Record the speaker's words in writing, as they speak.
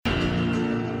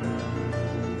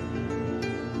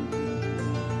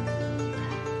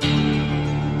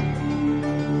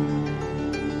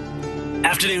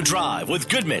Afternoon Drive with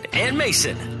Goodman and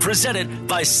Mason, presented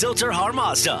by Silter-Har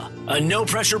Mazda. A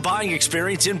no-pressure buying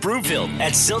experience in Broomfield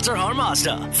at Silter-Har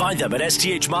Mazda. Find them at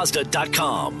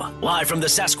sthmazda.com. Live from the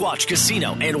Sasquatch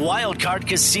Casino and Wildcard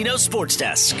Casino Sports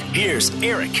Desk, here's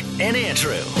Eric and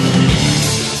Andrew.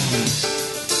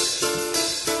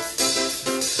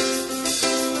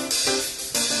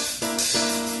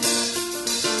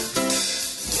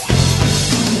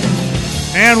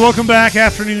 And welcome back,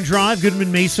 Afternoon Drive.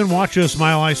 Goodman Mason. Watch us,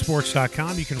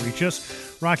 milehighsports.com. You can reach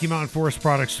us. Rocky Mountain Forest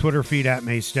Products Twitter feed at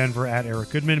Mace Denver, at Eric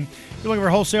Goodman. If you're looking for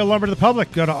wholesale lumber to the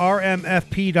public, go to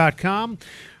rmfp.com.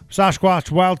 Sasquatch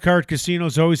Wildcard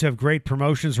Casinos always have great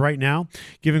promotions right now,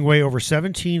 giving away over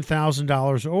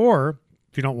 $17,000, or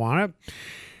if you don't want it,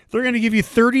 they're going to give you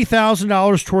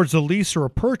 $30,000 towards a lease or a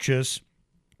purchase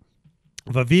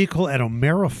of a vehicle at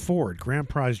O'Mara Ford. Grand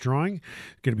prize drawing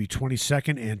going to be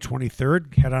 22nd and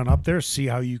 23rd. Head on up there, see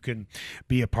how you can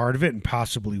be a part of it and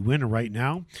possibly win. And right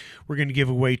now, we're going to give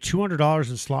away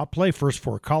 $200 in slot play. First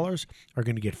four callers are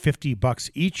going to get $50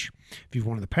 each. If you've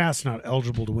won in the past, not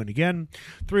eligible to win again.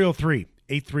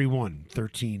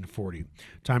 303-831-1340.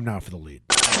 Time now for the lead.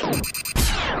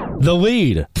 The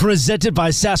lead, presented by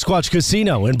Sasquatch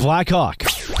Casino in Blackhawk.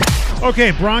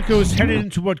 Okay, Broncos headed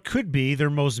into what could be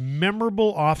their most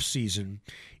memorable offseason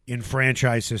in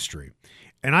franchise history.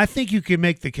 And I think you can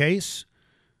make the case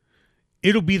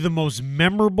it'll be the most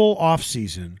memorable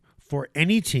offseason for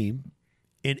any team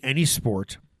in any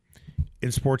sport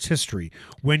in sports history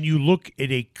when you look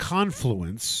at a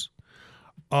confluence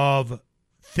of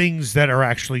things that are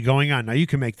actually going on. Now, you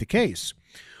can make the case.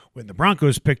 When the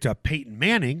Broncos picked up Peyton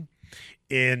Manning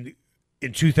in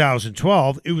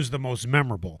 2012, it was the most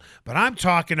memorable. But I'm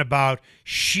talking about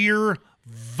sheer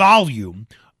volume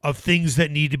of things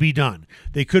that need to be done.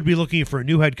 They could be looking for a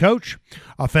new head coach,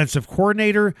 offensive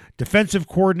coordinator, defensive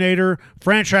coordinator,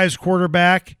 franchise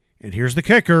quarterback, and here's the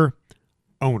kicker,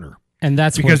 owner. And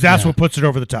that's what puts it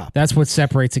over the top. That's what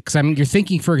separates it. Because I mean, you're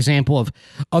thinking, for example, of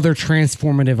other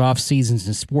transformative off seasons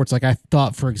in sports. Like I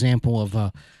thought, for example,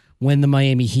 of when the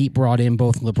Miami Heat brought in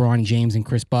both LeBron James and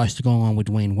Chris Bosh to go along with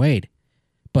Dwayne Wade.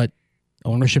 But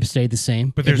ownership stayed the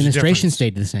same. But administration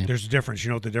stayed the same. There's a difference. You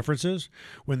know what the difference is?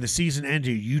 When the season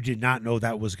ended, you did not know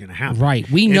that was going to happen. Right.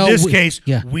 We know this is going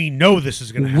to happen.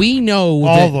 We know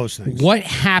all those things. What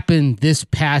happened this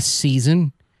past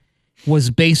season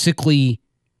was basically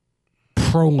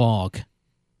prologue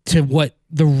to what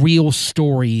the real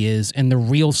story is, and the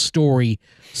real story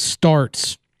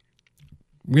starts.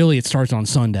 Really, it starts on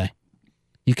Sunday.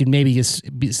 You could maybe just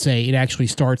say it actually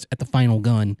starts at the final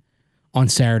gun on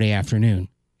Saturday afternoon.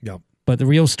 Yep. But the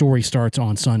real story starts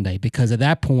on Sunday, because at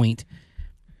that point,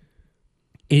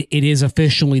 it is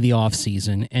officially the off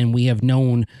season, and we have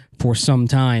known for some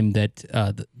time that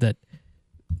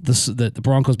the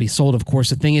Broncos be sold. Of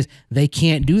course, the thing is, they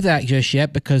can't do that just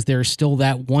yet because there's still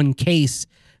that one case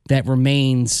that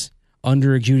remains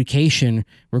under adjudication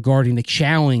regarding the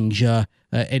challenge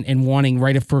and wanting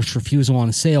right of first refusal on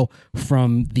a sale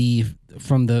from the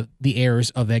heirs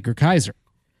of Edgar Kaiser.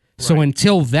 Right. So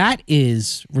until that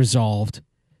is resolved,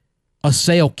 a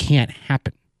sale can't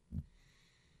happen.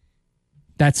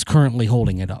 That's currently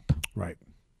holding it up. Right.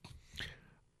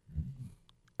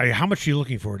 How much are you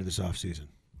looking forward to this offseason?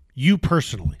 You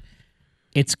personally.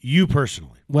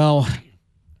 Well,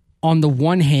 on the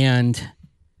one hand,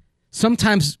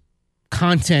 sometimes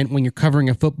content when you're covering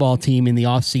a football team in the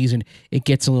offseason, it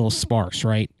gets a little sparse,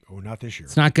 right? Oh, not this year.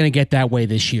 It's not going to get that way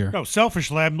this year. No,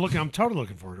 selfishly, I'm totally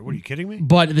looking forward to it. What, are you kidding me?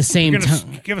 But at the same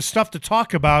time, give us stuff to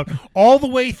talk about all the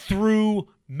way through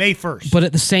May 1st. But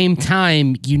at the same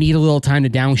time, you need a little time to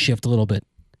downshift a little bit.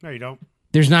 No, you don't.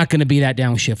 There's not going to be that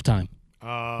downshift time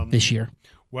this year.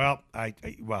 Well,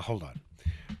 well, hold on.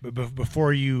 But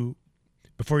before you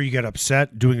get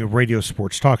upset doing a radio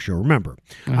sports talk show, remember,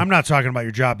 I'm not talking about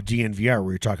your job at DNVR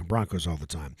where you're talking Broncos all the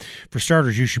time. For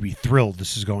starters, you should be thrilled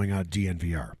this is going on at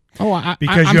DNVR. Oh, I'm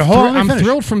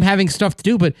thrilled from having stuff to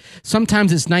do, but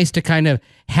sometimes it's nice to kind of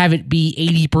have it be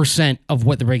 80% of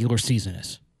what the regular season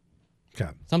is. Okay.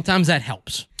 Sometimes that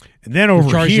helps. And then over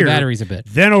charge here, the batteries a bit.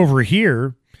 Then over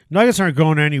here, Nuggets aren't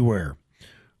going anywhere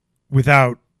with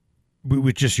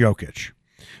just Jokic.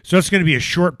 So it's going to be a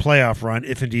short playoff run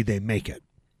if indeed they make it.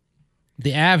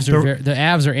 The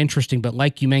Avs are interesting, but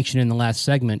like you mentioned in the last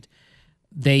segment,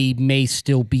 they may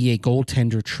still be a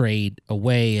goaltender trade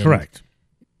away. And correct.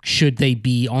 Should they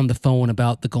be on the phone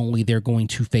about the goalie they're going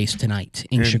to face tonight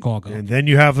in Chicago? And then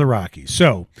you have the Rockies.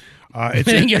 So you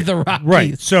have the Rockies.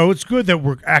 Right. So it's good that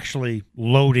we're actually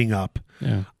loading up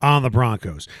on the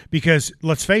Broncos because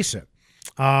let's face it,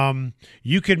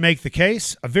 you can make the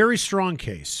case, a very strong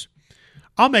case.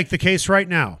 I'll make the case right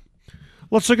now.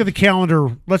 let's look at the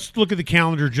calendar. Let's look at the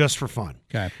calendar just for fun.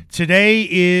 Okay. Today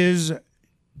is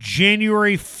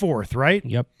January 4th, right?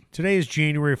 Yep. Today is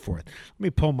January 4th. Let me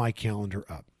pull my calendar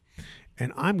up.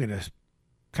 And I'm going to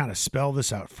kind of spell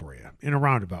this out for you in a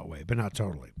roundabout way, but not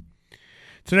totally.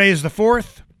 Today is the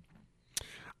 4th.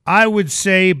 I would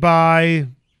say by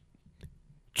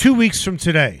 2 weeks from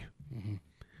today,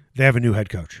 they have a new head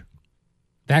coach.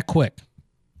 That quick.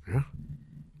 Yeah.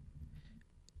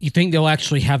 You think they'll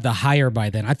actually have the hire by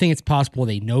then? I think it's possible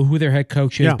they know who their head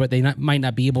coach is, Yeah. but they might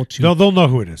not be able to. They'll know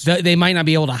who it is. They might not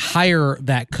be able to hire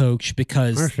that coach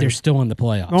because they're still in the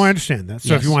playoffs. Oh, I understand that. So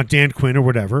Yes. if you want Dan Quinn or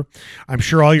whatever, I'm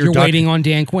sure all You're waiting on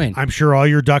Dan Quinn. I'm sure all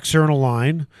your ducks are in a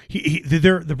line.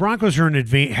 The Broncos are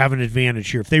have an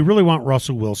advantage here. If they really want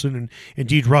Russell Wilson, and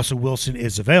indeed Russell Wilson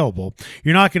is available,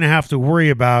 you're not going to have to worry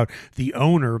about the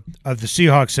owner of the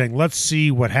Seahawks saying, let's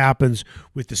see what happens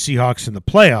with the Seahawks in the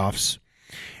playoffs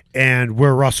and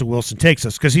where Russell Wilson takes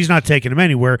us, because he's not taking them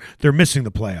anywhere. They're missing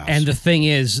the playoffs. And the thing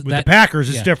is, with the Packers,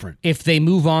 it's different. If they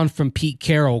move on from Pete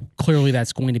Carroll, clearly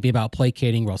that's going to be about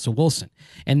placating Russell Wilson.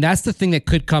 And that's the thing that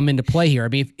could come into play here. I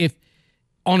mean, if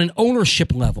on an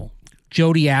ownership level,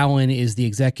 Jody Allen is the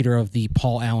executor of the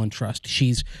Paul Allen Trust.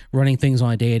 She's running things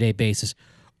on a day-to-day basis.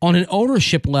 On an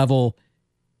ownership level,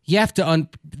 you have to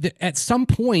at some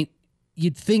point,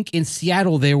 you'd think in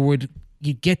Seattle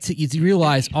you'd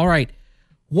realize, all right,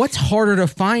 what's harder to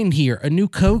find here, a new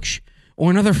coach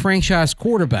or another franchise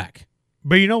quarterback?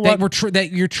 But you know what?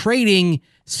 That you're trading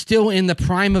still in the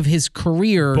prime of his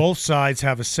career. Both sides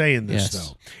have a say in this,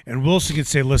 though. And Wilson can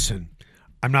say, listen,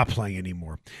 I'm not playing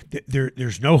anymore.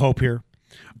 There's no hope here.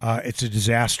 It's a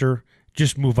disaster.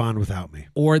 Just move on without me.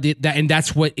 And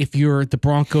that's what, if you're the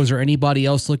Broncos or anybody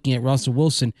else looking at Russell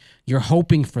Wilson, you're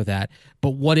hoping for that. But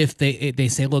what if they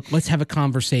say, look, let's have a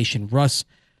conversation. Russ,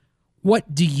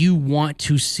 what do you want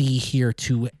to see here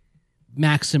to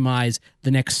maximize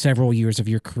the next several years of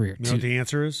your career? You know what the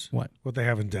answer is? What they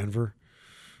have in Denver?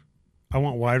 I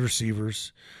want wide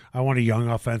receivers. I want a young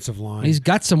offensive line. He's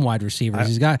got some wide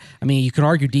receivers. You could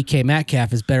argue DK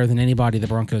Metcalf is better than anybody the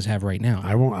Broncos have right now.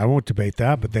 I won't debate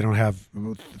that, but they don't have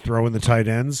throw in the tight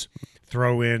ends,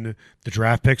 throw in the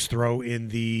draft picks, throw in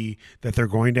that they're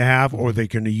going to have or they're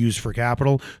going to use for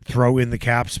capital, throw in the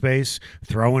cap space,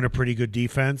 throw in a pretty good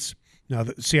defense. No,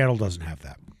 Seattle doesn't have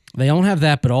that. They don't have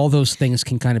that, but all those things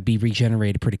can kind of be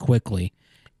regenerated pretty quickly.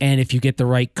 And if you get the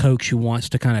right coach who wants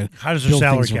to kind of how does their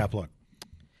salary cap look?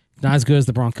 Not as good as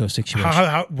the Broncos situation.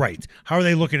 Right. How are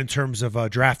they looking in terms of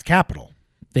draft capital?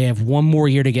 They have one more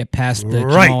year to get past the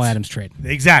Jamal Adams trade.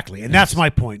 Exactly, and that's my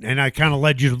point. And I kind of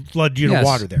led you to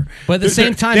water there. But at the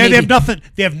same time, they have nothing.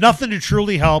 They have nothing to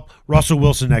truly help Russell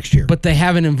Wilson next year. But they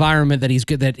have an environment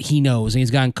that he knows and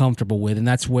he's gotten comfortable with, and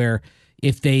that's where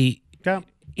if to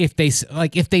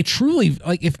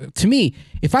me,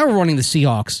 if I were running the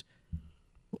Seahawks,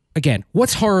 again,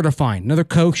 what's harder to find? Another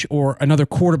coach or another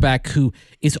quarterback who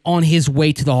is on his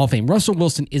way to the Hall of Fame? Russell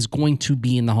Wilson is going to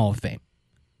be in the Hall of Fame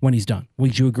when he's done.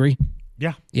 Would you agree?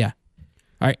 Yeah. Yeah.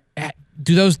 All right.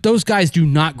 Do those guys do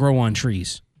not grow on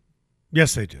trees?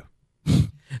 Yes, they do.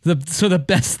 So the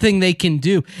best thing they can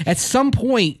do, at some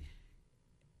point,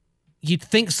 you'd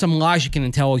think some logic and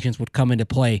intelligence would come into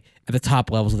play at the top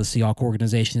levels of the Seahawks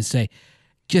organization and say,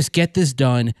 just get this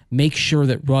done, make sure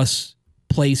that Russ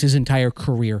plays his entire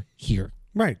career here.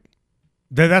 Right.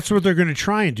 That's what they're going to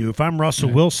try and do. If I'm Russell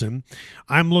Wilson,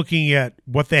 I'm looking at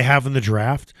what they have in the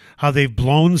draft, how they've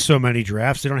blown so many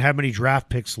drafts. They don't have many draft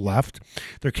picks left.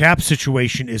 Their cap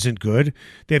situation isn't good.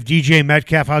 They have DJ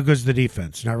Metcalf. How good is the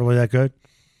defense? Not really that good.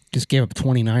 Just gave up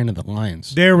 29 of the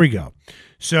Lions. There we go.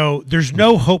 So there's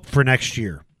no hope for next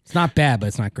year. It's not bad, but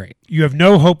it's not great. You have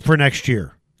no hope for next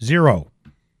year. Zero.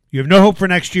 You have no hope for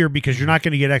next year because you're not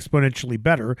going to get exponentially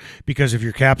better because of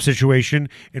your cap situation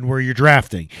and where you're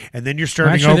drafting. And then you're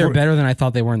starting Actually, they're better than I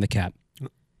thought they were in the cap.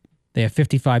 They have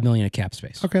 $55 million of cap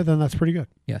space. Okay, then that's pretty good.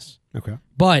 Yes. Okay.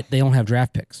 But they don't have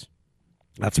draft picks.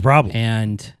 That's a problem.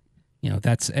 And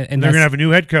that's they're going to have a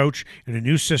new head coach and a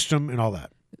new system and all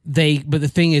that. But the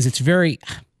thing is, it's very.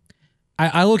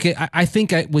 I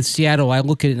think with Seattle, I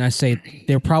look at it and I say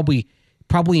they're probably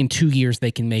in 2 years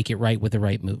they can make it right with the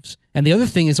right moves. And the other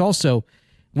thing is also,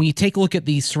 when you take a look at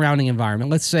the surrounding environment,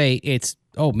 let's say it's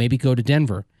maybe go to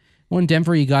Denver. Well, in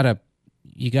Denver you gotta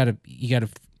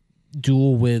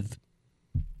duel with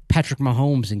Patrick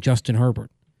Mahomes and Justin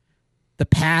Herbert. The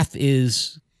path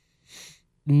is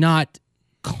not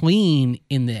clean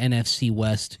in the NFC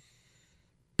West,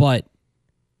 but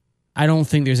I don't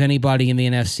think there's anybody in the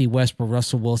NFC West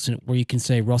where you can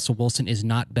say Russell Wilson is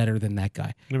not better than that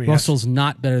guy. Russell's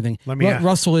not better than.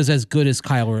 Russell is as good as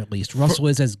Kyler at least. Russell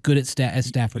is as good as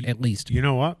Stafford at least. You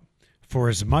know what? For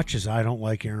as much as I don't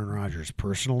like Aaron Rodgers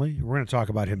personally, we're going to talk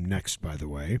about him next, by the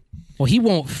way. Well, he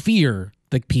won't fear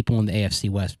the people in the AFC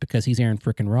West because he's Aaron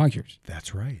frickin' Rodgers.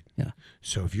 That's right. Yeah.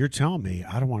 So if you're telling me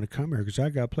I don't want to come here because I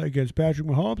got to play against Patrick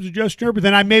Mahomes and Justin Herbert,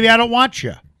 then maybe I don't want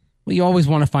you. Well, you always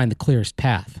want to find the clearest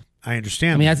path. I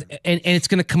understand. I mean, and it's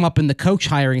going to come up in the coach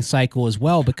hiring cycle as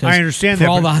well because I understand for that,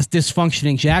 all the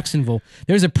dysfunctioning Jacksonville,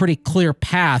 there's a pretty clear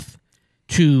path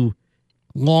to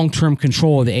long-term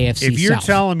control of the AFC If you're South.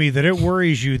 telling me that it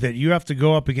worries you that you have to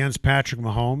go up against Patrick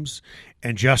Mahomes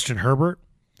and Justin Herbert,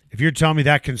 if you're telling me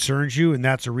that concerns you and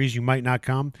that's a reason you might not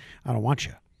come, I don't want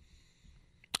you.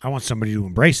 I want somebody to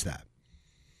embrace that.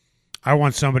 I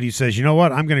want somebody who says, you know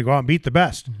what, I'm going to go out and beat the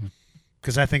best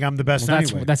because I think I'm the best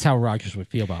anyway. That's how Rodgers would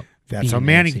feel about That's how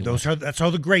Manning. That's how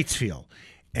the greats feel.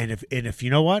 And if you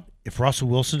know what, if Russell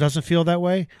Wilson doesn't feel that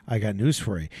way, I got news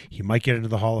for you. He might get into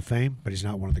the Hall of Fame, but he's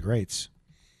not one of the greats.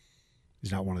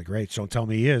 He's not one of the greats. Don't tell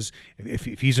me he is. If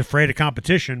he's afraid of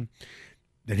competition,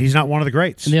 then he's not one of the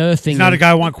greats. And the other thing, he's not a guy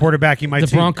who want quarterbacking my the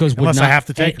team. Broncos would unless not, I have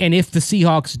to take him. And if the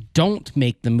Seahawks don't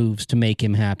make the moves to make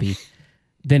him happy,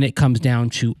 then it comes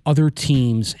down to other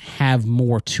teams have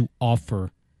more to offer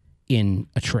in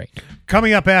a trade.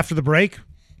 Coming up after the break,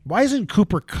 why isn't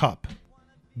Cooper Kupp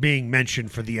being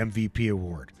mentioned for the MVP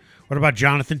award? What about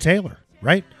Jonathan Taylor?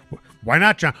 Right? Why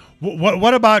not John?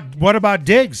 What about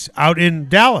Diggs out in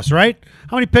Dallas? Right?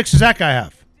 How many picks does that guy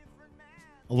have?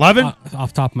 11? Off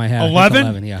the top of my head,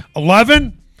 11? Yeah.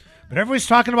 11? But everybody's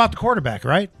talking about the quarterback,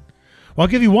 right? Well,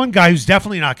 I'll give you one guy who's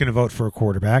definitely not going to vote for a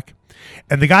quarterback,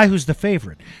 and the guy who's the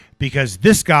favorite, because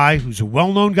this guy, who's a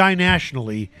well-known guy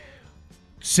nationally,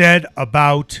 said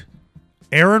about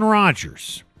Aaron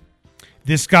Rodgers,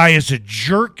 this guy is a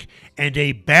jerk and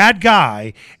a bad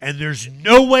guy, and there's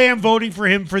no way I'm voting for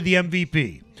him for the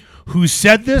MVP. Who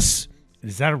said this?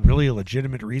 Is that really a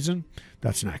legitimate reason?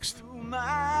 That's next.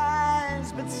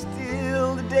 But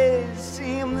still the days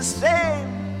seem the same,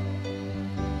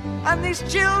 and these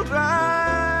children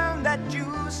that you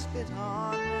spit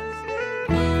on.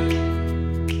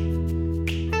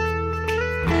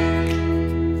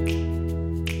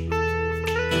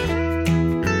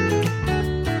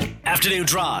 Afternoon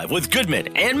Drive with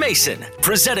Goodman and Mason,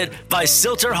 presented by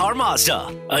Silter Har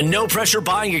Mazda. A no-pressure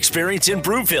buying experience in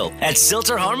Broomfield at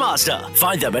Silter Har Mazda.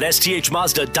 Find them at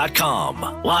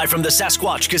sthmazda.com. Live from the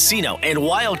Sasquatch Casino and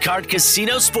Wildcard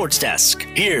Casino Sports Desk,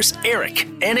 here's Eric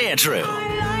and Andrew.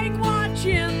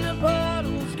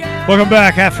 Welcome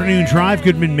back. Afternoon Drive,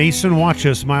 Goodman Mason. Watch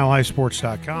us,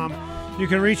 milehighsports.com. You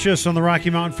can reach us on the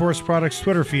Rocky Mountain Forest Products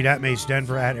Twitter feed at Mace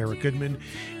Denver, at Eric Goodman.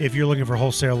 If you're looking for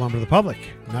wholesale lumber to the public,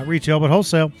 not retail, but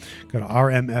wholesale, go to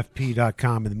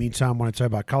rmfp.com. In the meantime, I want to tell you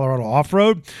about Colorado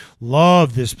Off-Road.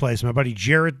 Love this place. My buddy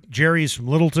Jerry is from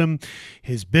Littleton.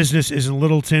 His business is in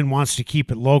Littleton, wants to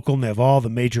keep it local, and they have all the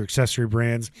major accessory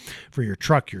brands for your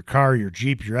truck, your car, your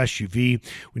Jeep, your SUV.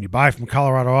 When you buy from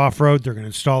Colorado Off-Road, they're going to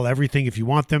install everything if you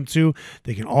want them to.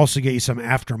 They can also get you some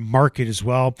aftermarket as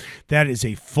well. That is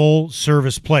a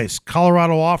full-service place.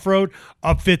 Colorado Off-Road,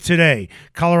 upfit today.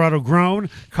 Colorado grown,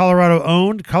 Colorado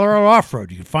owned, Colorado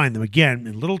Off-Road. You can find them again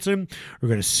in Littleton or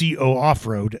go to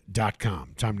cooffroad.com.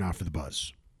 Time now for the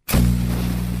buzz.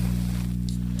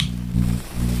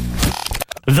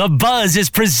 The Buzz is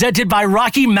presented by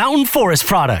Rocky Mountain Forest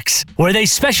Products, where they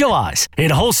specialize in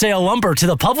wholesale lumber to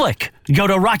the public. Go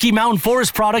to Rocky Mountain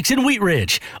Forest Products in Wheat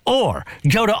Ridge or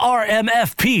go to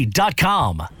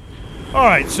rmfp.com. All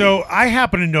right, so I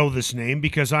happen to know this name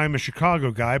because I'm a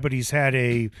Chicago guy, but he's had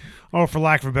for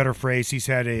lack of a better phrase, he's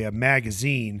had a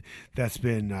magazine that's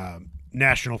been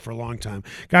national for a long time.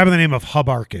 Guy by the name of Hub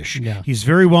Arkush. Yeah. He's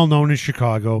very well known in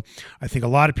Chicago. I think a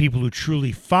lot of people who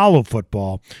truly follow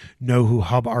football know who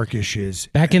Hub Arkush is.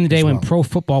 Back in the day when Pro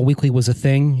Football Weekly was a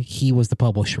thing, he was the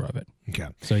publisher of it. Okay.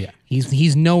 So yeah,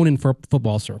 he's known in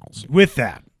football circles. With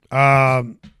that,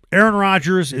 Aaron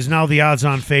Rodgers is now the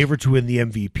odds-on favorite to win the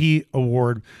MVP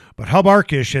award, but Hub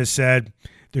Arkush has said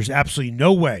there's absolutely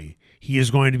no way he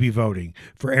is going to be voting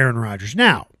for Aaron Rodgers.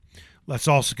 Now, let's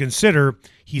also consider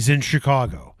he's in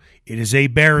Chicago. It is a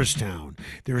Bears town.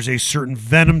 There is a certain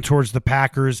venom towards the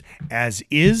Packers as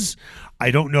is. I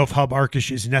don't know if Hub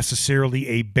Arkush is necessarily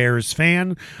a Bears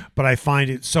fan, but I find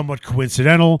it somewhat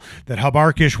coincidental that Hub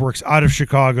Arkush works out of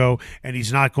Chicago and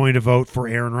he's not going to vote for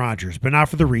Aaron Rodgers, but not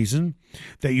for the reason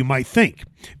that you might think,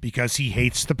 because he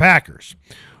hates the Packers.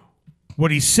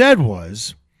 What he said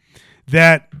was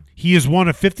that he is one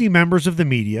of 50 members of the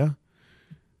media,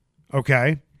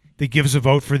 that gives a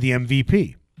vote for the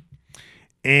MVP.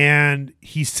 And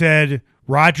he said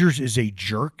Rodgers is a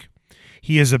jerk.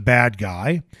 he is a bad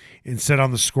guy and said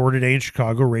on the Score today in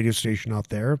Chicago, radio station out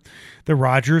there, that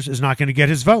Rodgers is not going to get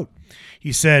his vote.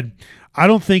 He said, I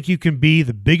don't think you can be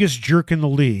the biggest jerk in the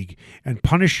league and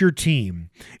punish your team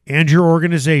and your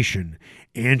organization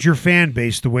and your fan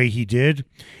base the way he did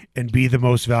and be the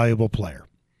most valuable player.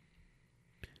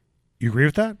 You agree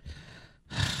with that?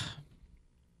 I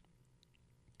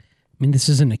mean, this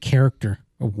isn't a character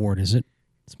award, is it?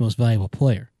 It's most valuable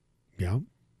player. Yeah.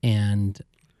 And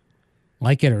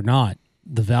like it or not,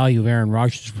 the value of Aaron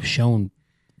Rodgers was shown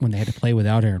when they had to play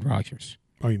without Aaron Rodgers.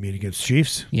 Oh, you mean against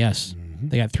Chiefs? Yes.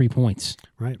 They got 3 points.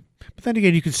 Right. But then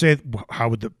again, you could say, how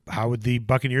would the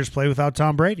Buccaneers play without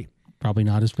Tom Brady? Probably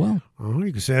not as well. Oh,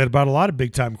 you can say that about a lot of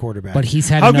big-time quarterbacks. But he's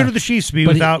had how good would the Chiefs be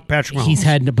without Patrick Mahomes?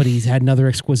 He's had another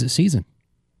exquisite season.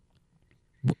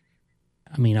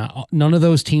 I mean, none of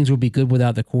those teams would be good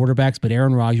without the quarterbacks, but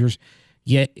Aaron Rodgers,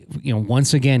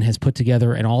 once again has put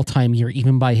together an all-time year,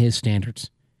 even by his standards.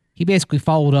 He basically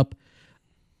followed up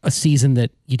a season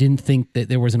that you didn't think that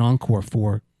there was an encore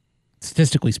for,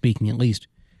 statistically speaking at least,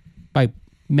 by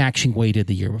matching what he did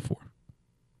the year before.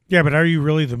 Yeah, but are you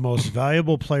really the most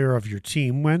valuable player of your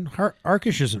team when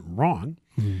Arkish isn't wrong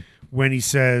when he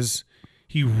says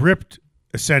he ripped,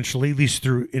 essentially, at least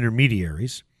through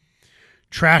intermediaries,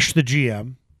 trashed the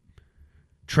GM,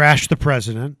 trashed the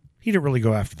president. He didn't really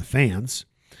go after the fans.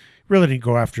 Really didn't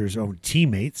go after his own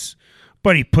teammates,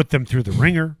 but he put them through the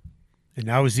ringer, and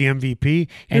now he's the MVP.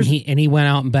 And he went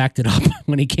out and backed it up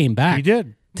when he came back. He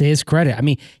did. To his credit. I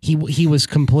mean, he was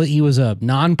complete. He was a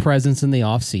non-presence in the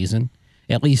offseason,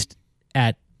 at least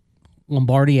at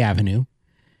Lombardi Avenue.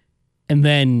 And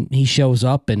then he shows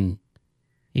up, and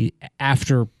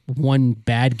after one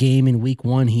bad game in week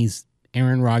 1, he's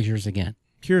Aaron Rodgers again.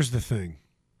 Here's the thing.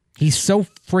 He's so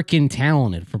freaking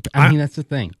talented. I mean, that's the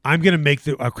thing. I'm going to make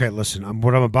okay, listen,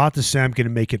 what I'm about to say, I'm going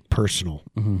to make it personal.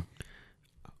 Mm-hmm.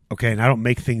 Okay, and I don't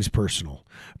make things personal,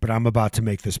 but I'm about to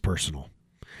make this personal.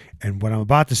 And what I'm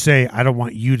about to say, I don't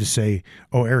want you to say,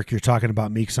 oh, Eric, you're talking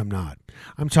about me, because I'm not.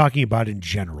 I'm talking about in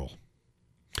general.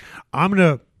 I'm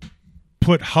going to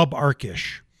put Hub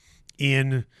Arkish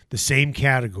in the same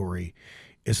category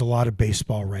as a lot of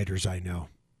baseball writers I know.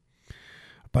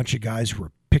 A bunch of guys who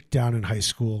were picked down in high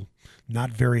school, not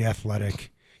very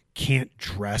athletic, can't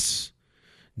dress,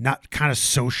 not kind of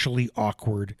socially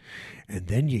awkward, and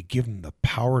then you give them the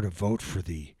power to vote for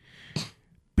the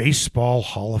Baseball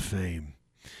Hall of Fame.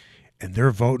 And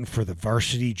they're voting for the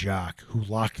varsity jock who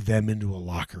locked them into a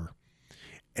locker.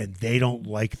 And they don't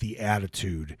like the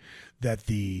attitude that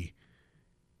the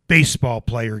baseball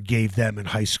player gave them in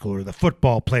high school or the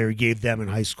football player gave them in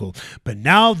high school. But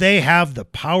now they have the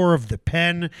power of the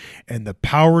pen and the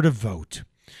power to vote.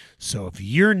 So if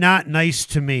you're not nice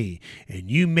to me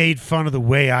and you made fun of the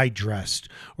way I dressed,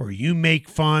 or you make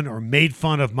fun or made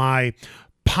fun of my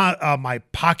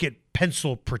pocket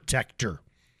pencil protector,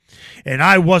 and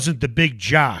I wasn't the big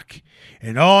jock,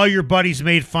 and all your buddies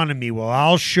made fun of me, well,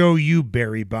 I'll show you,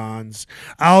 Barry Bonds.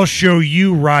 I'll show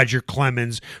you, Roger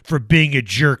Clemens, for being a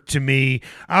jerk to me.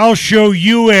 I'll show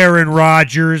you, Aaron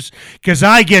Rodgers, because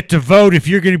I get to vote if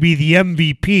you're going to be the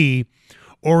MVP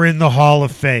or in the Hall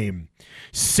of Fame.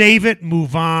 Save it,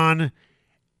 move on,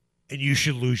 and you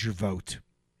should lose your vote.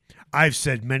 I've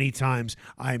said many times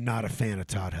I'm not a fan of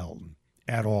Todd Helton.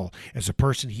 At all. As a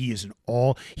person, he is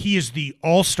the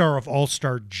all-star of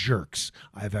all-star jerks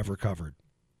I've ever covered.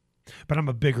 But I'm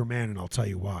a bigger man, and I'll tell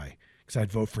you why. Because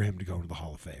I'd vote for him to go into the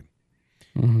Hall of Fame.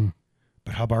 Mm-hmm.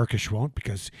 But Hub Arkish won't,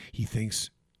 because he thinks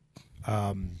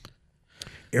Aaron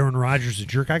Rodgers is a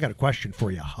jerk. I got a question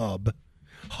for you, Hub.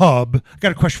 I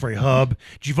got a question for you, Hub.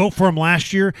 Did you vote for him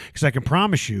last year? Because I can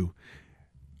promise you,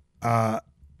 Aaron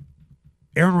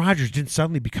Rodgers didn't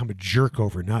suddenly become a jerk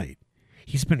overnight.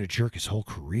 He's been a jerk his whole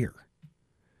career.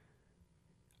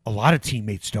 A lot of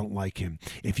teammates don't like him.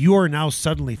 If you are now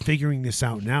suddenly figuring this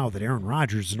out now that Aaron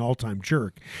Rodgers is an all-time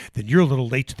jerk, then you're a little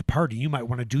late to the party. You might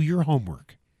want to do your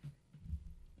homework.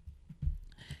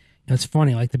 It's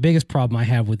funny. Like, the biggest problem I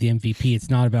have with the MVP, it's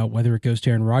not about whether it goes to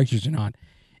Aaron Rodgers or not.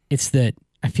 It's that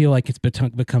I feel like it's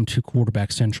become too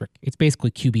quarterback-centric. It's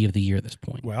basically QB of the year at this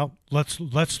point. Well, let's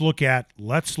look at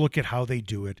how they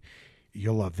do it.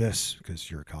 You'll love this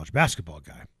because you're a college basketball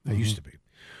guy. I used to be.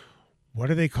 What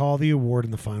do they call the award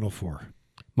in the Final Four?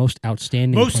 Most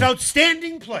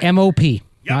outstanding player. MOP, yep.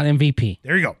 Not MVP.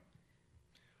 There you go.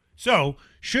 So,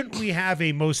 shouldn't we have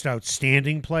a most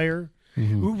outstanding player?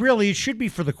 Mm-hmm. Really, it should be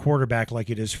for the quarterback like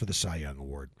it is for the Cy Young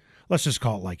Award. Let's just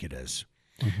call it like it is.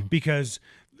 Mm-hmm. Because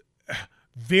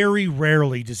very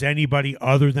rarely does anybody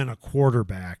other than a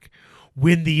quarterback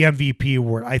win the MVP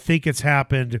award. I think it's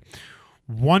happened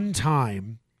one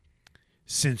time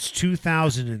since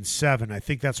 2007. I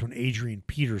think that's when Adrian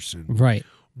Peterson Right.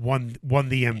 won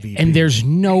the MVP. And there's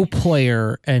no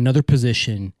player at another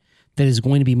position that is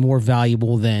going to be more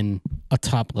valuable than a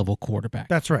top-level quarterback.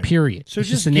 That's right. Period. So It's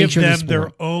just the give nature of the them their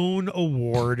sport. own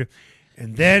award,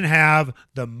 and then have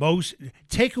the most.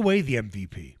 Take away the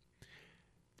MVP,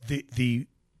 the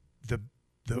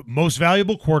most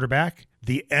valuable quarterback,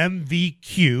 the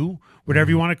MVQ, whatever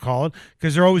you want to call it,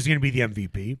 because they're always going to be the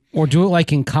MVP. Or do it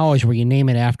like in college where you name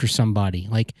it after somebody.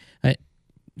 Like,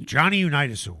 Johnny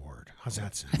Unitas Award. How's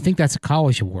that sound? I think that's a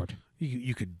college award.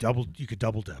 You could double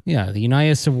dip. Yeah, the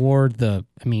Unitas Award,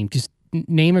 just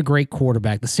name a great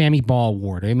quarterback, the Sammy Ball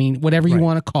Award. I mean, whatever you Right.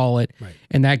 want to call it. Right.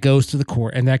 And that goes to the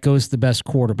court, and that goes to the best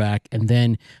quarterback. And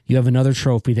then you have another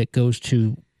trophy that goes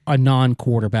to a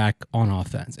non-quarterback on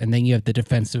offense. And then you have the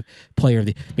defensive player of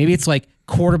the maybe it's like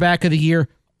quarterback of the year,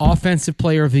 offensive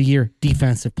player of the year,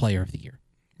 defensive player of the year.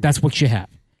 That's what you have.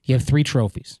 You have 3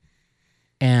 trophies.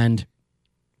 And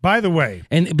By the way,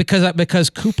 because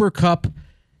Cooper Kupp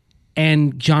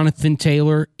and Jonathan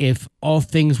Taylor, if all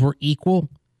things were equal,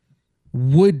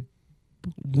 would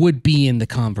be in the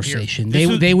conversation.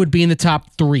 Here, They would be in the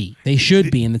top 3. They should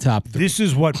be in the top 3. this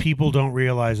is what people don't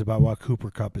realize about what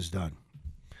Cooper Kupp has done.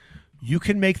 You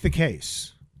can make the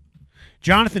case.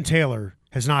 Jonathan Taylor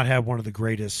has not had one of the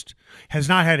greatest, has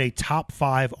not had a top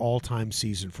 5 all-time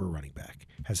season for a running back.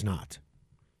 Has not.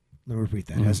 Let me repeat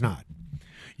that. Has not.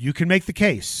 You can make the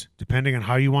case, depending on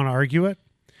how you want to argue it.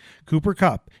 Cooper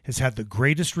Kupp has had the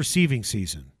greatest receiving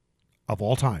season of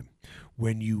all time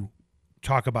when you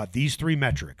talk about these 3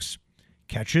 metrics: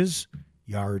 catches,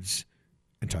 yards,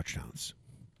 and touchdowns.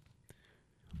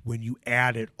 When you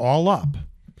add it all up,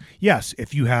 yes,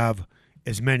 if you have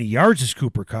as many yards as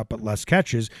Cooper Kupp but less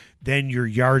catches, then your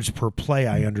yards per play,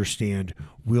 I understand,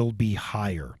 will be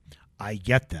higher. I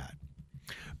get that.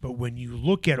 But when you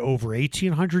look at over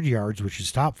 1,800 yards, which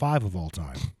is top 5 of all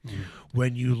time,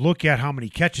 when you look at how many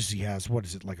catches he has, what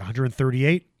is it, like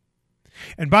 138?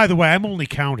 And by the way, I'm only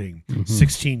counting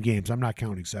 16 games. I'm not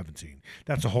counting 17.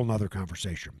 That's a whole nother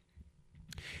conversation.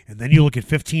 And then you look at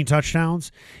 15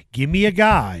 touchdowns. Give me a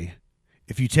guy,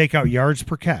 if you take out yards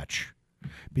per catch,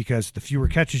 because the fewer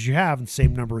catches you have and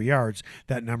same number of yards,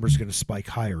 that number is going to spike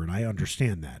higher, and I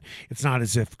understand that. It's not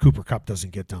as if Cooper Kupp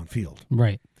doesn't get downfield.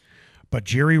 Right. But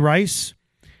Jerry Rice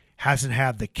hasn't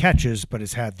had the catches, but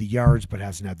has had the yards, but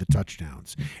hasn't had the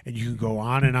touchdowns. And you can go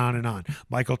on and on and on.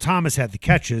 Michael Thomas had the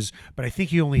catches, but I think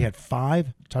he only had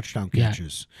 5 touchdown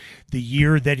catches the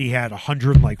year that he had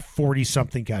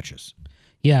 140-something catches.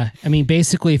 Yeah. I mean,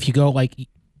 basically, if you go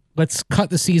let's cut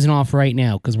the season off right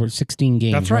now because we're at 16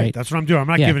 games. That's right. That's what I'm doing. I'm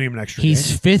not giving him an extra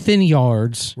He's game. 5th in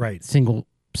yards. Right. Single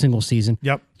season.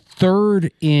 Yep.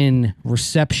 3rd in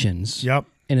receptions. Yep.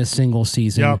 In a single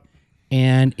season. Yep.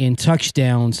 And in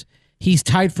touchdowns, he's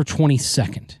tied for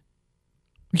 22nd,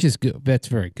 which is good. That's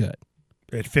very good.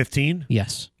 At 15?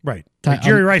 Yes. Right. Like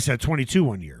Jerry Rice had 22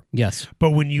 one year. Yes.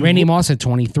 But when you Randy Moss had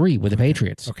 23 with the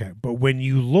Patriots. Okay. But when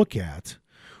you look at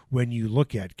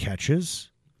catches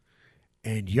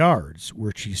and yards,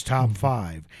 which he's top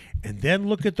 5, and then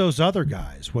look at those other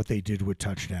guys, what they did with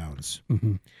touchdowns,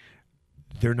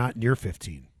 they're not near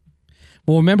 15.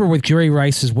 Well, remember with Jerry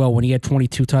Rice as well, when he had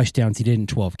 22 touchdowns, he did in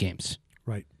 12 games.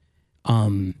 Right.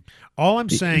 All I'm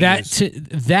saying that is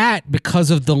that because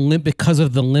of the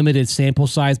limited sample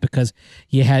size, because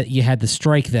you had the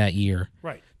strike that year.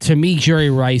 right. To me, Jerry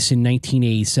Rice in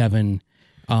 1987,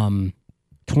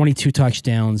 22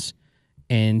 touchdowns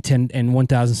and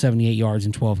 1,078 yards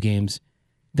in 12 games.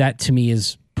 That to me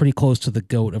is pretty close to the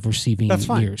GOAT of receiving That's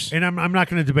fine. years. And I'm not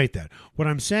going to debate that. What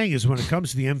I'm saying is when it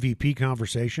comes to the MVP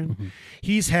conversation,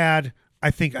 he's had, I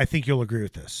think you'll agree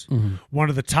with this, one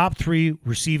of the top 3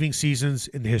 receiving seasons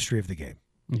in the history of the game.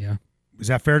 Yeah. Is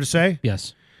that fair to say?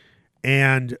 Yes.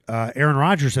 And Aaron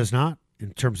Rodgers has not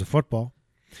in terms of football.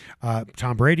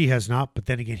 Tom Brady has not, but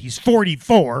then again, he's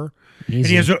 44.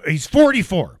 Easy. And he's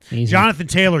 44. Easy. Jonathan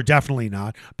Taylor, definitely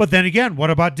not. But then again,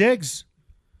 what about Diggs?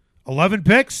 11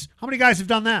 picks? How many guys have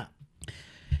done that?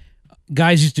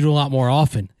 Guys used to do a lot more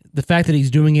often. The fact that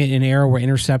he's doing it in an era where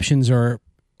interceptions are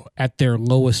at their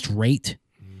lowest rate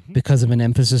because of an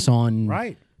emphasis on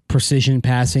Right. precision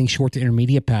passing, short to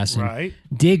intermediate passing. Right.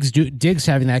 Diggs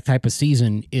having that type of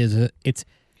season it's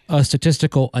a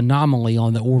statistical anomaly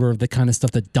on the order of the kind of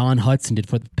stuff that Don Hudson did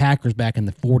for the Packers back in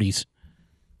the 40s.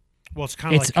 Well, it's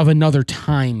kind of It's of another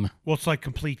time. well, it's like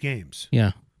complete games.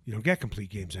 Yeah. You don't get complete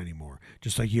games anymore.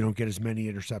 Just like you don't get as many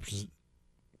interceptions,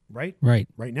 right? Right.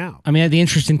 Right now. I mean, the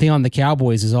interesting thing on the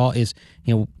Cowboys is all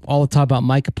the talk about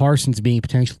Micah Parsons being a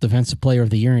potential defensive player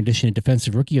of the year in addition to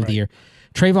defensive rookie of the year.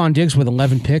 Trayvon Diggs with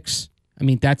 11 picks. I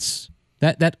mean, that's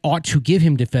that ought to give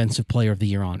him Defensive Player of the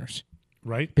Year honors.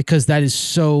 Right. Because that is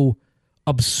so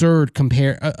absurd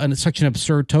such an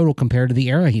absurd total compared to the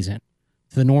era he's in,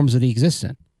 to the norms that he exists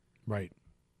in. Right.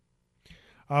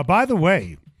 By the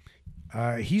way,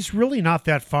 he's really not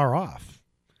that far off.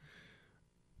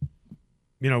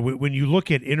 You know, when you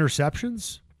look at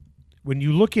interceptions,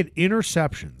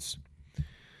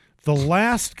 the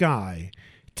last guy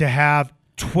to have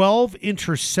 12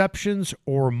 interceptions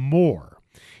or more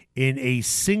in a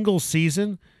single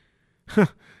season,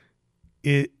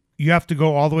 you have to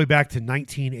go all the way back to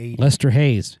 1980. Lester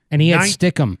Hayes. And he had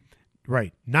Stickum.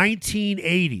 Right.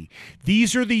 1980.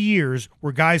 These are the years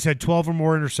where guys had 12 or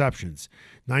more interceptions.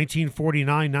 1949,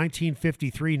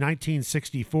 1953,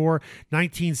 1964,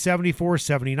 1974,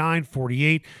 79,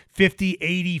 48, 50,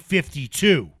 80,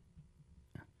 52.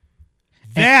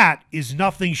 That is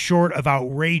nothing short of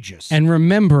outrageous. And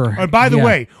remember... And by the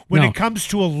way, when it comes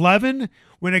to 11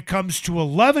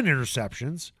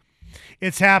 interceptions,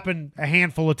 it's happened a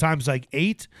handful of times, like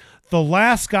 8. The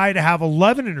last guy to have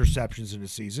 11 interceptions in a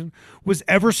season was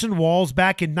Everson Walls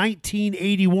back in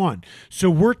 1981. So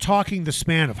we're talking the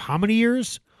span of how many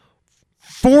years?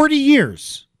 40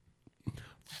 years.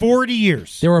 40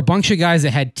 years. There were a bunch of guys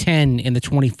that had 10 in the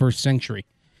 21st century,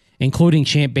 including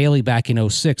Champ Bailey back in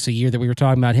 06, a year that we were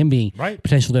talking about him being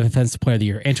potential Defensive Player of the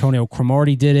Year. Antonio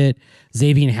Cromartie did it.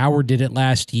 Xavier Howard did it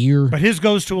last year. But his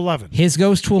goes to 11.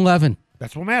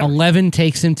 That's what matters. 11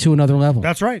 takes him to another level.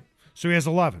 That's right. So he has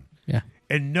 11. Yeah.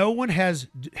 And no one has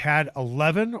had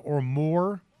 11 or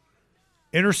more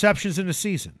interceptions in a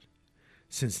season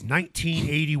since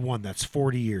 1981. That's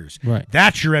 40 years. Right.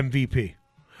 That's your MVP.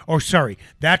 Oh, sorry.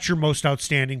 That's your most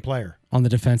outstanding player. On the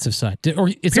defensive side. Or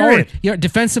it's Period.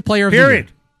 Defensive Player of the Year.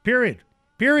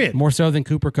 Period. More so than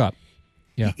Cooper Kupp.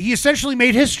 Yeah. He essentially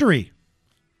made history.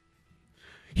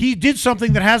 He did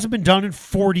something that hasn't been done in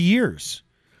 40 years.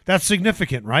 That's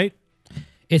significant, right?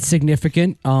 It's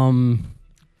significant.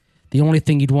 The only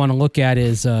thing you'd want to look at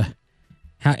is how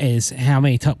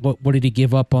many what did he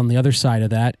give up on the other side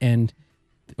of that, and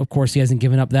of course he hasn't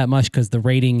given up that much because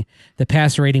the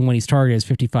pass rating when he's targeted is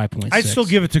 55.6. I'd still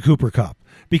give it to Cooper Kupp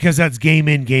because that's game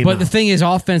in, game out. But the thing is,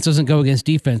 offense doesn't go against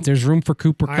defense. There's room for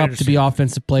Cooper Kupp to be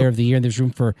Offensive Player of the Year, and there's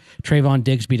room for Trayvon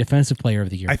Diggs to be Defensive Player of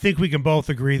the Year. I think we can both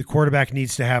agree the quarterback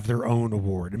needs to have their own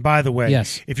award. And by the way,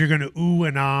 if you're going to ooh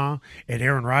and ah at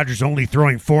Aaron Rodgers only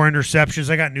throwing 4 interceptions,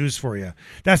 I got news for you.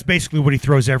 That's basically what he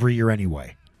throws every year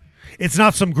anyway. It's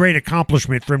not some great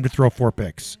accomplishment for him to throw 4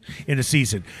 picks in a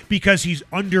season because he's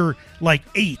under like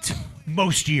 8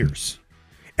 most years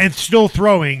and still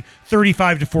throwing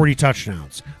 35 to 40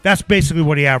 touchdowns. That's basically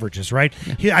what he averages, right?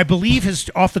 I believe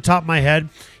off the top of my head,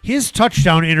 his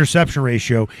touchdown interception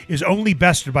ratio is only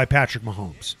bested by Patrick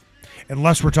Mahomes.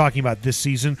 Unless we're talking about this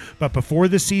season. But before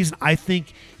this season, I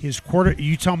think his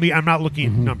you tell me, I'm not looking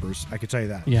at numbers. I can tell you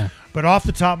that. Yeah. But off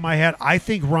the top of my head, I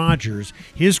think Rodgers,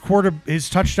 his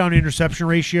touchdown interception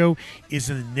ratio is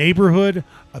in the neighborhood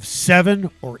of 7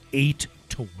 or 8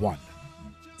 to 1.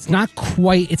 It's not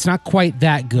quite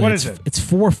that good. What is it? It's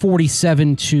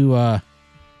 447 to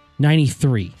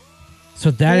 93.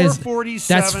 So that's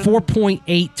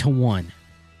 4.8 to 1.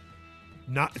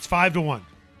 It's 5 to 1.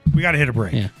 We got to hit a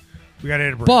break. Yeah. We got to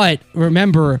hit a break. But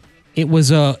remember, it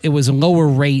was a lower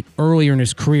rate earlier in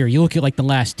his career. You look at like the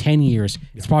last 10 years,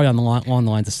 it's probably along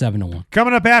the lines of 7 to 1.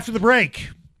 Coming up after the break,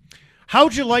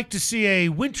 how'd you like to see a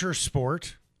winter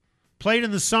sport played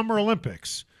in the Summer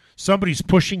Olympics? Somebody's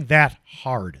pushing that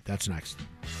hard. That's next.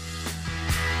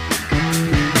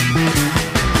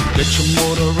 Get your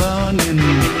motor running.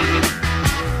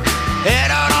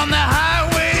 Head out on the highway.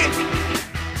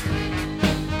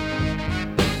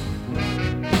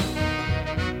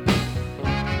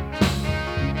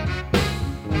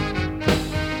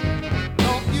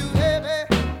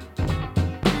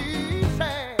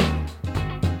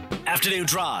 Afternoon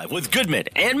Drive with Goodman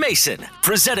and Mason,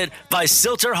 presented by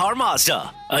Silter Har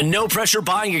Mazda. A no-pressure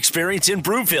buying experience in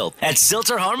Broomfield at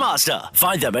Silter Har Mazda.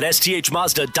 Find them at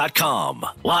sthmazda.com.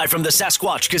 Live from the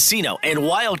Sasquatch Casino and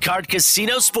Wildcard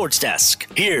Casino Sports Desk,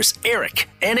 here's Eric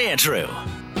and Andrew.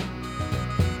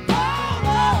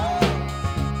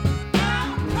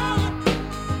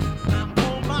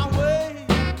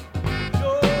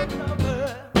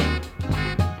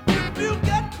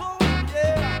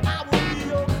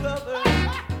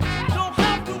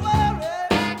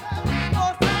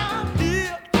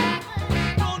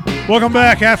 Welcome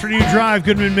back. Afternoon Drive.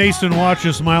 Goodman Mason. Watch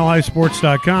us,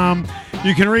 milehighsports.com.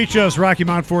 You can reach us, Rocky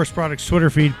Mountain Forest Products Twitter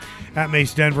feed, at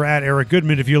Mace Denver, at Eric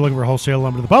Goodman. If you're looking for wholesale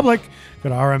lumber to the public, go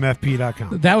to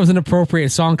rmfp.com. That was an appropriate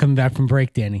song coming back from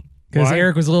break, Danny. Because Why?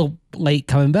 Eric was a little late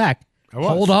coming back.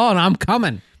 Hold on, I'm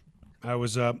coming. I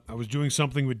was doing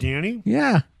something with Danny.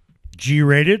 Yeah.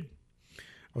 G-rated. I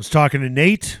was talking to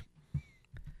Nate.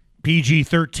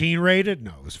 PG-13 rated.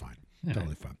 No, it was fine.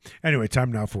 Totally fine. Anyway,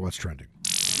 time now for What's Trending.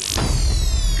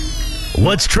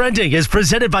 What's Trending is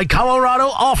presented by Colorado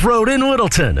Off-Road in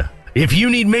Littleton. If you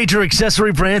need major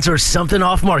accessory brands or something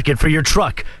off-market for your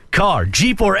truck, car,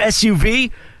 Jeep, or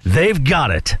SUV, they've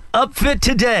got it. Upfit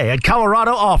today at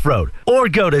Colorado Off-Road or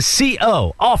go to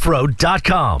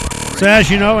cooffroad.com. So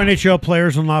as you know, NHL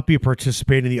players will not be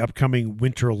participating in the upcoming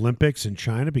Winter Olympics in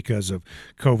China because of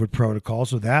COVID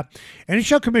protocols with that.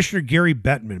 NHL Commissioner Gary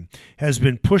Bettman has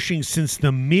been pushing since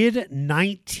the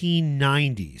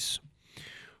mid-1990s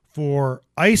for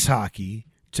ice hockey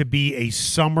to be a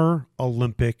summer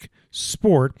Olympic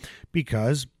sport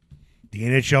because the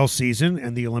NHL season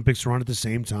and the Olympics run at the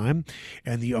same time,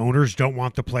 and the owners don't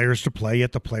want the players to play,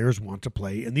 yet the players want to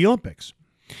play in the Olympics.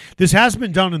 This has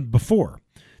been done before.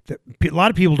 A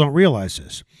lot of people don't realize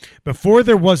this. Before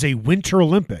there was a Winter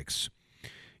Olympics,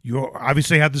 you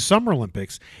obviously had the Summer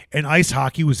Olympics, and ice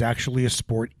hockey was actually a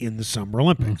sport in the Summer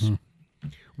Olympics. Mm-hmm.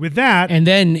 With that... And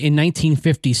then in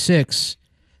 1956,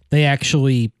 they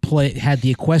actually had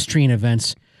the equestrian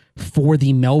events for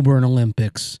the Melbourne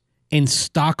Olympics in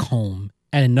Stockholm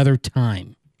at another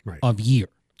time of year.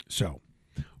 So,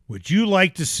 would you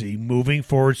like to see, moving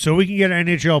forward, so we can get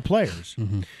NHL players,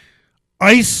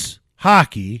 ice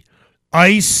hockey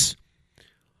in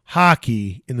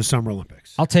the Summer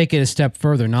Olympics? I'll take it a step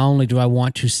further. Not only do I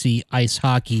want to see ice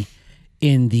hockey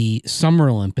in the Summer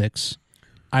Olympics,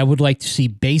 I would like to see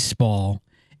baseball,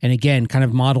 and again, kind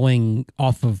of modeling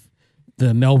off of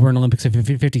the Melbourne Olympics of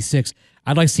 56,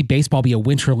 I'd like to see baseball be a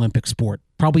Winter Olympic sport.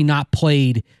 Probably not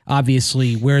played,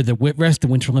 obviously, where the rest of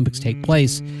the Winter Olympics take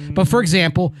place. But for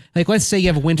example, like let's say you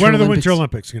have a Winter Olympics. When are the Winter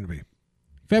Olympics going to be?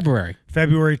 February.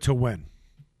 February to when?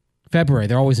 February.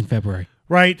 They're always in February.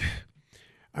 Right.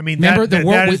 I mean, remember we've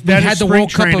had the World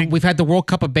training. Cup. We've had the World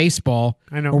Cup of baseball.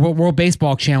 I know. Or World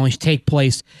Baseball Challenge take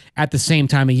place at the same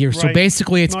time of year. Right. So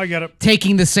basically, it's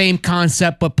taking the same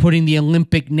concept but putting the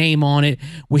Olympic name on it,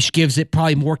 which gives it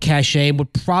probably more cachet and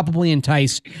would probably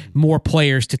entice more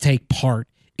players to take part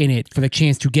in it for the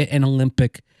chance to get an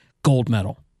Olympic gold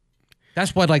medal.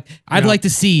 That's what I'd like to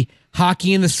see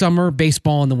hockey in the summer,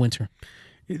 baseball in the winter.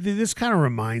 This kind of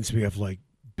reminds me of like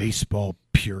baseball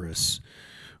purists.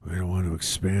 We don't want to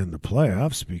expand the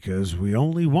playoffs because we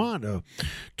only want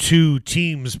two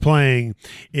teams playing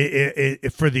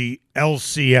for the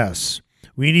LCS.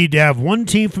 We need to have one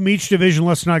team from each division.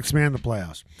 Let's not expand the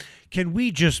playoffs. Can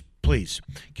we just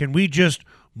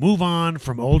move on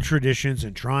from old traditions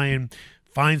and try and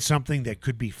find something that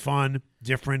could be fun,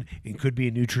 different, and could be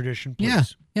a new tradition,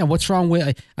 please? Yeah. What's wrong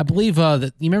with? I believe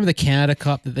that you remember the Canada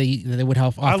Cup that they would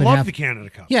have. I love the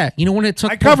Canada Cup. Yeah, you know when it took.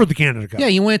 I covered the Canada Cup. Yeah,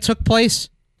 you know when it took place.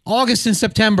 August and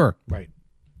September. Right.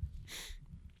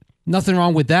 Nothing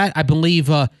wrong with that. I believe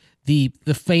the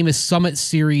famous Summit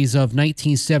Series of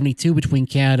 1972 between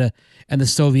Canada and the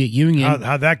Soviet Union.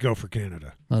 How'd that go for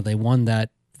Canada? They won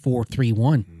that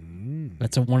 4-3-1.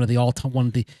 That's one of the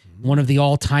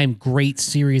all-time great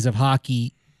series of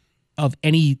hockey of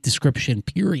any description,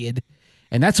 period.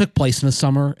 And that took place in the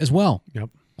summer as well. Yep.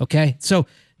 Okay? So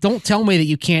don't tell me that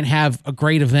you can't have a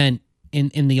great event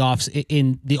in the off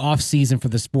season for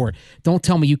the sport. Don't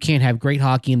tell me you can't have great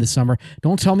hockey in the summer.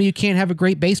 Don't tell me you can't have a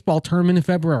great baseball tournament in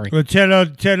February. Well, tell all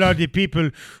the people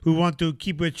who want to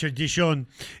keep a tradition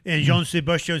and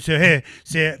Jean-Sebastian say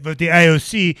for the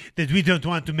IOC that we don't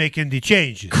want to make any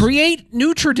changes. Create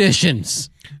new traditions.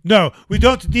 No, we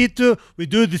don't need to. We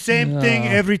do the same thing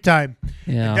every time.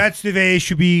 Yeah. And that's the way it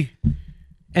should be.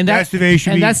 And that's the way it should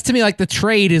be. And that's to me like the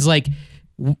trade is like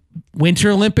Winter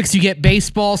Olympics, you get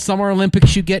baseball. Summer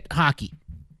Olympics, you get hockey,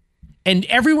 and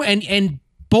everyone and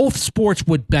both sports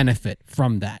would benefit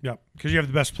from that. Yeah, because you have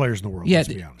the best players in the world. Yeah, let's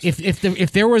be honest.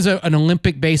 If there was an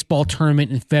Olympic baseball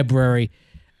tournament in February,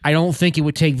 I don't think it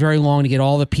would take very long to get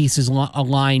all the pieces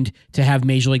aligned to have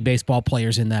Major League Baseball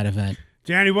players in that event.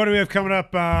 Danny, what do we have coming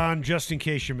up on just in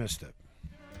case you missed it?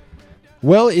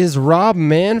 Well, is Rob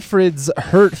Manfred's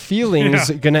hurt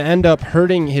feelings going to end up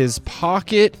hurting his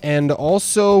pocket? And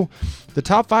also, the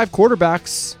top 5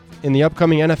 quarterbacks in the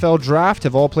upcoming NFL draft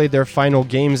have all played their final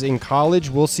games in college.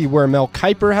 We'll see where Mel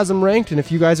Kiper has them ranked. And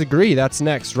if you guys agree, that's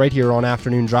next right here on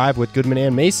Afternoon Drive with Goodman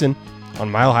and Mason on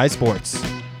Mile High Sports.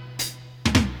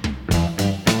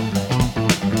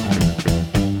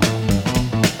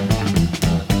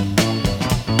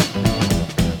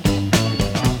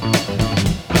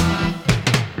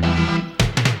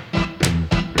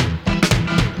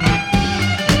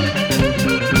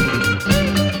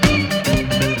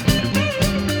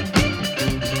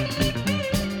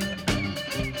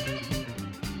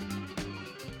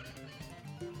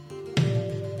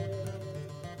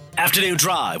 Afternoon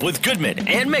Drive with Goodman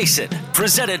and Mason,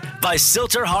 presented by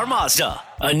Silter Har Mazda.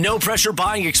 A no-pressure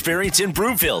buying experience in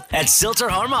Broomfield at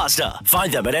Silter Har Mazda.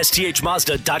 Find them at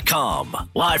sthmazda.com.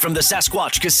 Live from the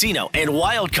Sasquatch Casino and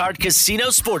Wildcard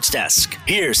Casino Sports Desk,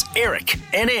 here's Eric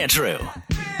and Andrew.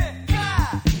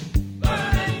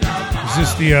 Is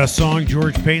this the song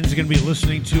George Payton's going to be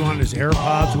listening to on his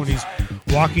AirPods when he's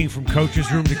walking from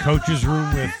coach's room to coach's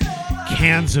room with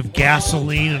cans of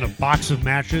gasoline and a box of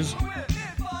matches?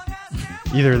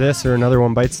 Either this or another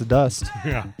one bites the dust.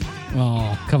 Yeah.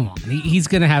 Oh, come on. He's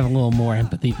going to have a little more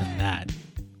empathy than that.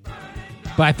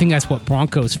 But I think that's what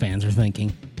Broncos fans are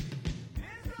thinking.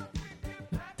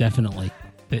 Definitely.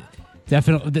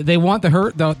 Definitely. They want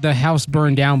the house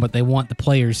burned down, but they want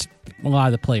a lot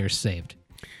of the players saved.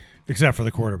 Except for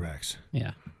the quarterbacks.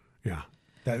 Yeah. Yeah.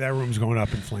 That room's going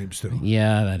up in flames, too.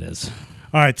 Yeah, that is.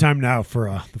 All right, time now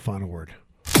for the final word.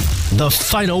 The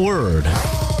final word.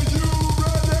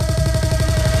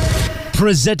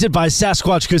 Presented by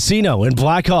Sasquatch Casino in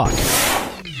Black Hawk.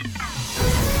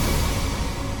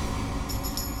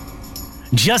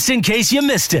 Just in case you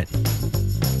missed it.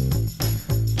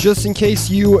 Just in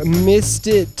case you missed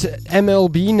it,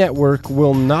 MLB Network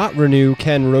will not renew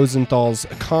Ken Rosenthal's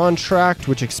contract,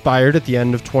 which expired at the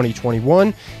end of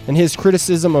 2021, and his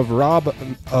criticism of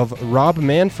Rob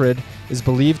Manfred is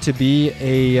believed to be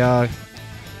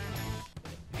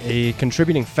a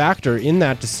contributing factor in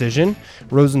that decision.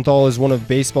 Rosenthal is one of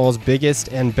baseball's biggest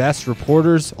and best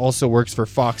reporters, also works for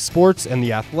Fox Sports and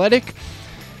The Athletic.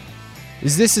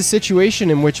 Is this a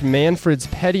situation in which Manfred's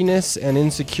pettiness and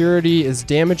insecurity is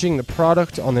damaging the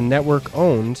product on the network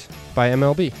owned by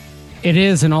MLB? It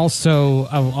is, and also,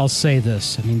 I'll say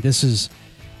this. I mean, this is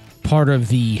part of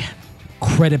the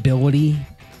credibility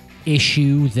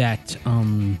issue that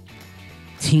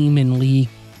team and league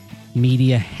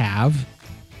media have,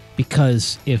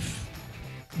 because if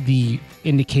the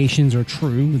indications are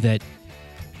true that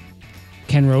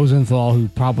Ken Rosenthal, who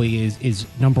probably is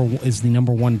the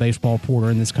number one baseball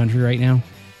reporter in this country right now,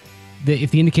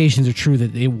 if the indications are true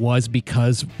that it was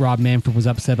because Rob Manfred was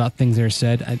upset about things that are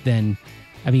said, then,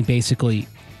 I mean, basically,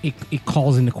 it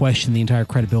calls into question the entire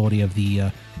credibility of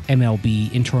the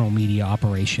MLB internal media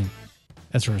operation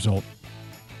as a result.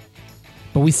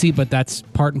 But that's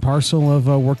part and parcel of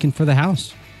working for the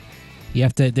house. You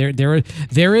have to.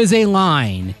 There is a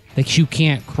line that you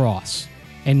can't cross,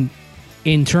 and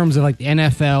in terms of like the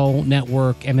NFL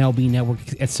Network, MLB Network,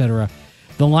 etc.,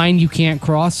 the line you can't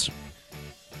cross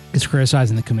is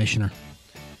criticizing the commissioner.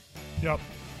 Yep,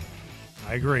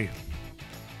 I agree.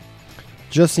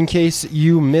 Just in case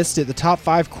you missed it, the top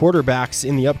 5 quarterbacks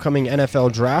in the upcoming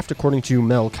NFL draft, according to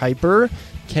Mel Kiper: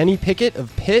 Kenny Pickett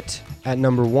of Pitt at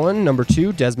number 1, number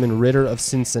 2, Desmond Ridder of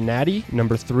Cincinnati,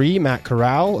 number 3, Matt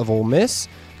Corral of Ole Miss,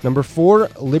 number 4,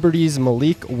 Liberty's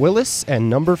Malik Willis, and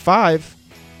number 5,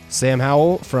 Sam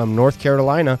Howell from North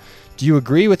Carolina. Do you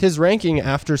agree with his ranking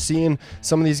after seeing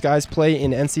some of these guys play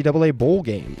in NCAA bowl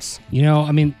games? You know,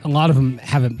 I mean, a lot of them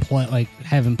haven't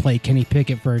played. Kenny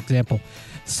Pickett, for example,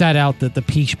 sat out the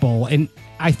Peach Bowl, and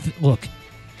look,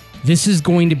 this is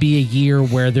going to be a year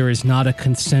where there is not a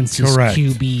consensus Correct.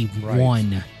 QB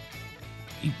one. Right.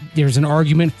 There's an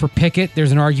argument for Pickett.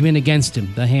 There's an argument against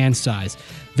him, the hand size.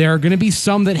 There are going to be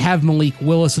some that have Malik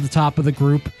Willis at the top of the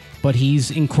group, but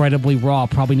he's incredibly raw,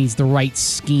 probably needs the right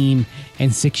scheme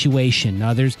and situation.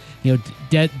 Now, there's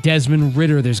Desmond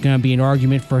Ridder. There's going to be an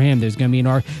argument for him. There's going to be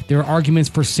there are arguments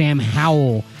for Sam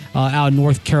Howell out of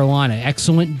North Carolina.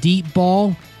 Excellent deep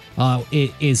ball.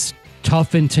 It is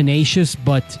tough and tenacious,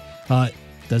 but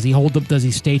does he hold up? Does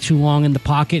he stay too long in the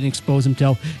pocket and expose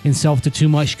himself to too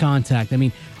much contact? I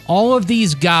mean, all of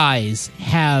these guys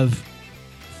have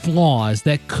flaws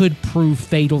that could prove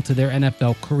fatal to their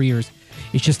NFL careers.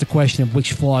 It's just a question of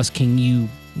which flaws can you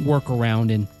work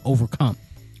around and overcome.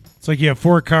 It's like you have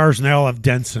 4 cars and they all have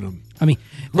dents in them. I mean,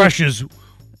 the question is,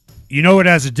 you know it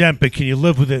has a dent, but can you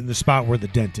live with it in the spot where the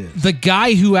dent is? The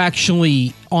guy who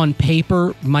actually, on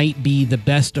paper, might be the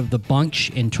best of the bunch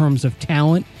in terms of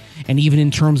talent and even in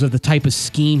terms of the type of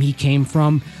scheme he came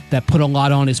from that put a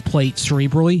lot on his plate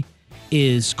cerebrally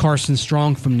is Carson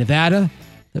Strong from Nevada.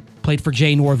 That played for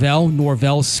Jay Norvell.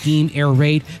 Norvell's scheme, air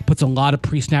raid, puts a lot of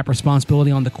pre-snap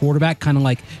responsibility on the quarterback, kind of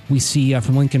like we see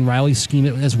from Lincoln Riley's scheme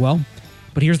as well.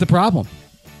 But here's the problem: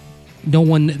 no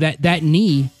one that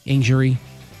knee injury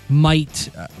might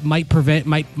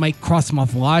cross him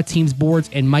off a lot of teams' boards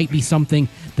and might be something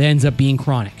that ends up being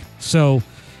chronic. So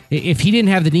if he didn't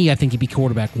have the knee, I think he'd be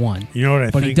quarterback 1. You know what I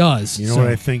think? But he does. You know what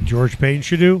I think George Payton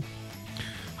should do?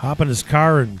 Hop in his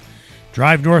car and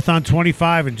drive north on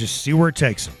 25 and just see where it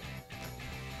takes him.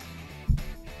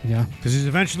 Yeah. Because he's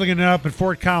eventually going to end up at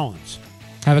Fort Collins.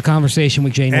 Have a conversation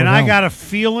with Jane. And I Norvell. got a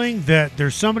feeling that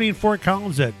there's somebody in Fort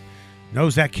Collins that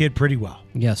knows that kid pretty well.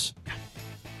 Yes.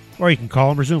 Or you can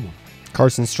call him or Zoom him.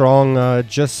 Carson Strong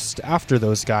just after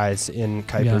those guys in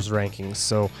Kiper's rankings.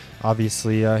 So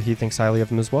obviously he thinks highly of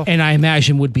him as well. And I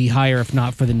imagine would be higher if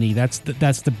not for the knee. That's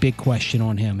the big question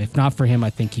on him. If not for him, I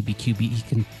think he'd be QB. He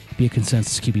can be a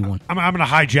consensus QB1. I'm going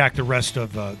to hijack the rest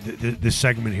of this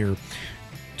segment here.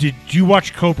 Did you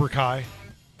watch Cobra Kai?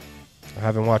 I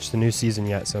haven't watched the new season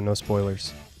yet, so no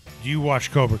spoilers. Do you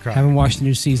watch Cobra Kai? Haven't watched the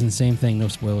new season. Same thing. No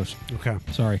spoilers. Okay.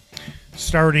 Sorry.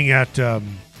 Starting at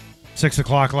 6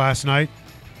 o'clock last night,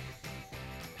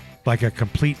 like a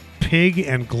complete pig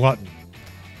and glutton.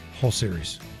 Whole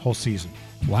series, whole season,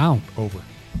 Wow. over,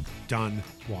 done,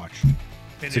 watched.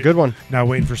 It's a good one. Now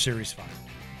waiting for series 5.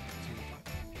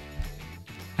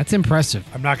 That's impressive.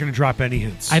 I'm not going to drop any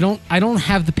hints. I don't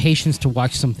have the patience to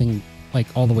watch something like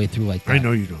all the way through like that. I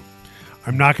know you don't.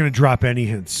 I'm not going to drop any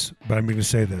hints, but I'm going to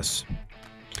say this.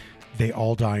 They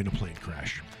all die in a plane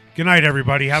crash. Good night,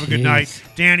 everybody. Have a good night.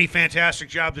 Danny, fantastic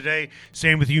job today.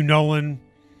 Same with you, Nolan.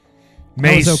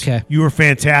 Mace, was okay. You were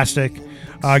fantastic.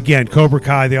 Again, Cobra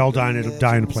Kai, they all die in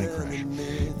a plane crash.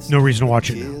 No reason to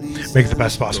watch it now. Make it the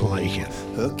best possible night you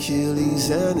can. Achilles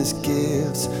and his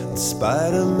gifts, and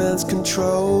Spider-Man's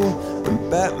control, and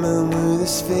Batman with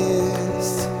his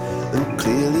fist. And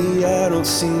clearly I don't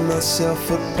see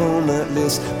myself upon that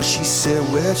list. But she said,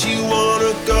 where'd you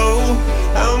wanna go?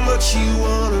 How much you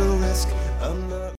wanna risk?